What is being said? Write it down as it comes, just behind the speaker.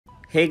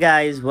Hey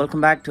guys, welcome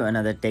back to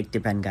another tech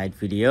tip and guide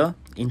video.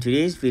 In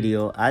today's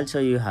video, I'll show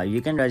you how you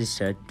can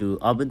register to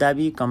Abu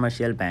Dhabi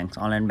Commercial Bank's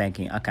online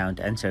banking account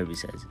and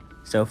services.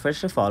 So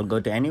first of all, go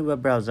to any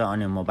web browser on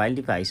your mobile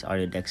device or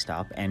your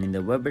desktop, and in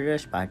the web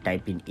address bar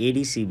type in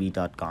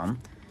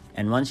adcb.com,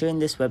 and once you're in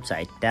this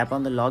website, tap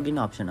on the login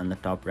option on the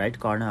top right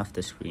corner of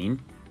the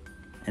screen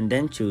and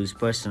then choose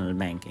personal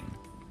banking.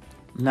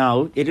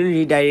 Now it will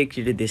redirect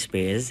you to this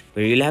page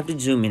where you'll have to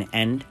zoom in,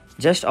 and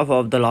just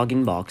above the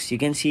login box you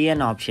can see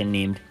an option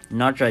named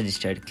not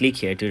registered. Click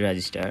here to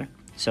register.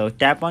 So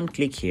tap on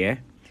click here,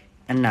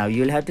 and now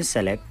you'll have to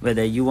select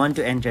whether you want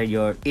to enter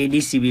your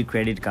ADCB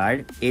credit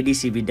card,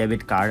 ADCB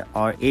debit card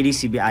or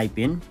ADCB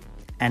IPIN,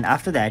 and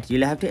after that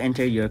you'll have to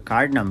enter your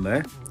card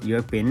number,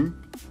 your PIN,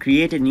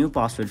 create a new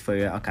password for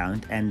your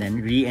account and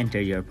then re-enter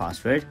your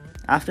password.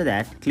 After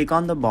that, click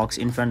on the box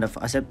in front of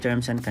accept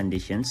terms and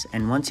conditions,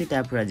 and once you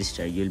tap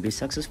register, you'll be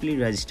successfully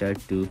registered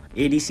to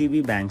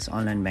ADCB Bank's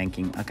online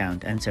banking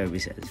account and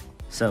services.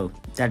 So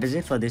that is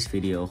it for this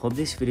video. Hope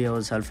this video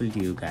was helpful to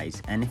you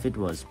guys, and if it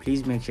was,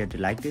 please make sure to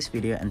like this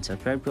video and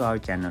subscribe to our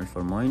channel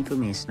for more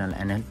informational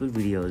and helpful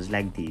videos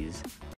like these.